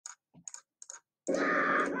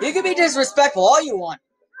You can be disrespectful all you want.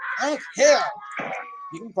 I don't care.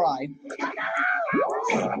 You can cry.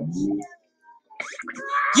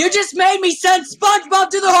 You just made me send SpongeBob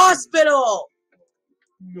to the hospital!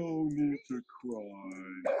 No need to cry.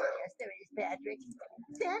 Yes, there is, Patrick.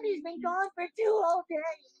 Sammy's been gone for 2 whole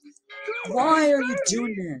days. Why are you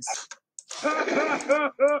doing this?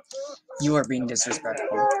 You are being disrespectful.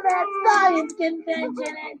 Go to that science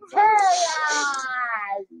convention and tell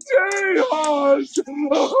us!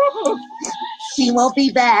 She won't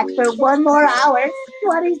be back for 1 more hour,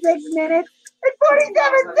 26 minutes, and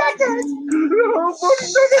 47 seconds!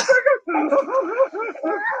 47 seconds!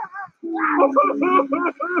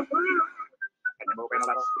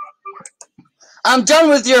 I'm done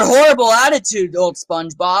with your horrible attitude, old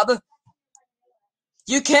SpongeBob.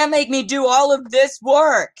 You can't make me do all of this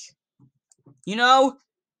work. You know,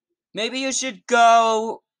 maybe you should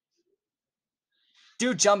go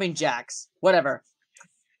do jumping jacks. Whatever.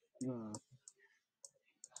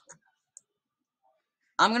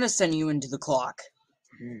 I'm gonna send you into the clock.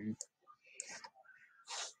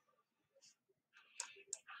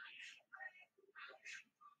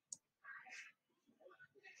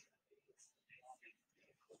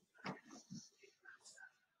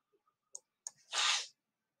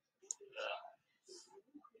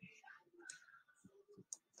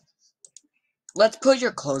 Let's put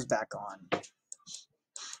your clothes back on.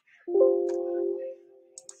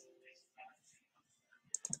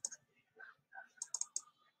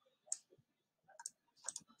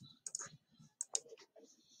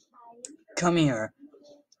 Come here.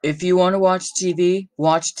 If you want to watch TV,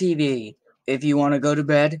 watch TV. If you want to go to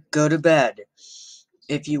bed, go to bed.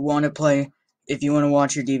 If you want to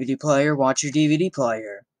watch your DVD player, watch your DVD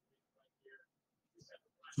player.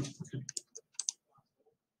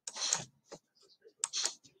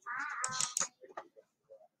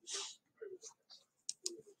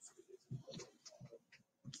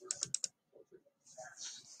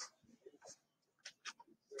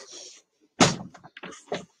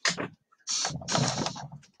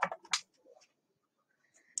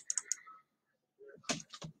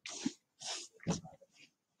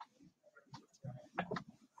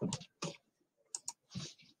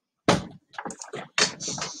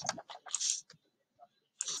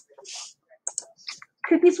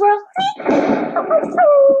 Cookie swirl. Elsa,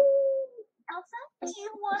 do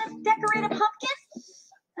you want to decorate a pumpkin?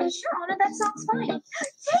 Sure, Anna, that sounds fine. Yay!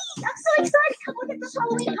 I'm so excited! Come look at this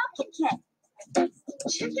Halloween pumpkin kit.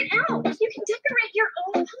 Check it out! You can decorate your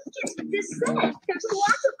own pumpkins with this set. There's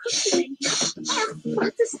lots of cookies in here and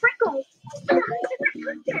lots of sprinkles. 9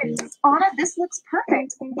 different pumpkins. Anna, this looks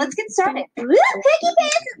perfect. Let's get started. Woo! Piggy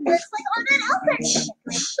bank! Looks like Anna and Elsa are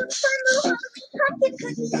decorating some fun little Halloween pumpkin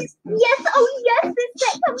cookies. Yes, oh yes, this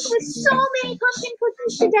set comes with so many pumpkin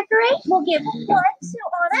cookies to decorate. We'll give 1 to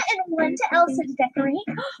Anna and 1 to Elsa to decorate.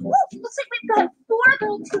 Ooh, looks like we've got 4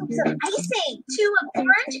 little tubes of icing, 2 of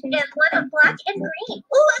orange and 1 of black and green.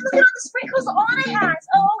 Ooh, and look at all the sprinkles Anna has.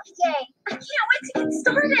 Oh, yay. I can't wait to get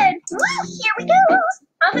started. Woo, here we go.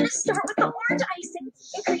 I'm going to start with the orange icing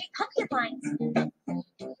and create pumpkin lines.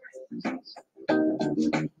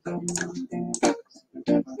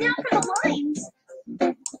 Now for the lines.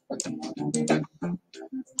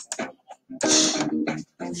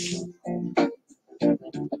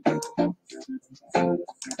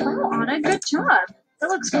 Wow, Anna, good job. That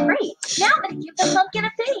looks great. Now I'm going to give the pumpkin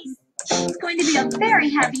a face. It's going to be a very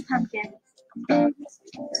happy pumpkin.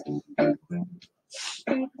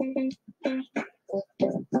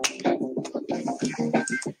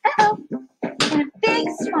 Uh-oh. And a big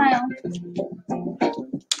smile.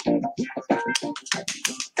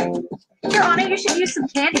 Here, Anna, you should use some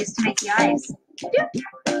candies to make the eyes.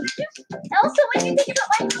 Elsa, what do you think about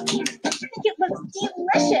my pumpkin? I think it looks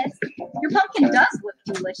delicious. Your pumpkin does look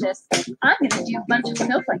delicious. I'm going to do a bunch of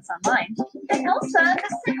snowflakes on mine. And Elsa, the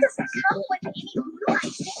set doesn't come with any blue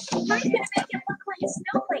icing. How are you going to make it look like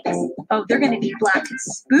snowflakes? Oh, they're going to be black,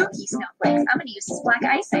 spooky snowflakes. I'm going to use this black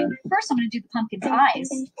icing. First, I'm going to do the pumpkin's eyes.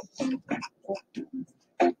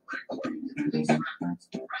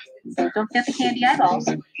 Don't get the candy eyeballs.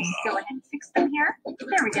 Just go ahead and fix them here.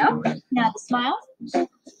 There we go. Now the smile.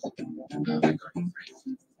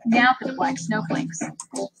 Now for the black snowflakes.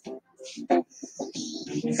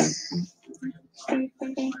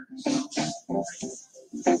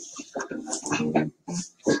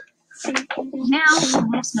 Now some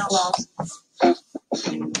more snowballs.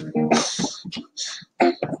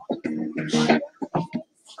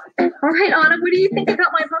 All right, Anna, what do you think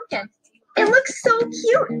about my pumpkin? It looks so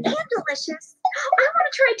cute and delicious. I want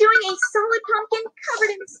to try doing a solid pumpkin covered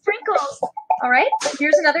in sprinkles. All right,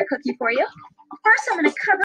 here's another cookie for you. First, I'm going to cover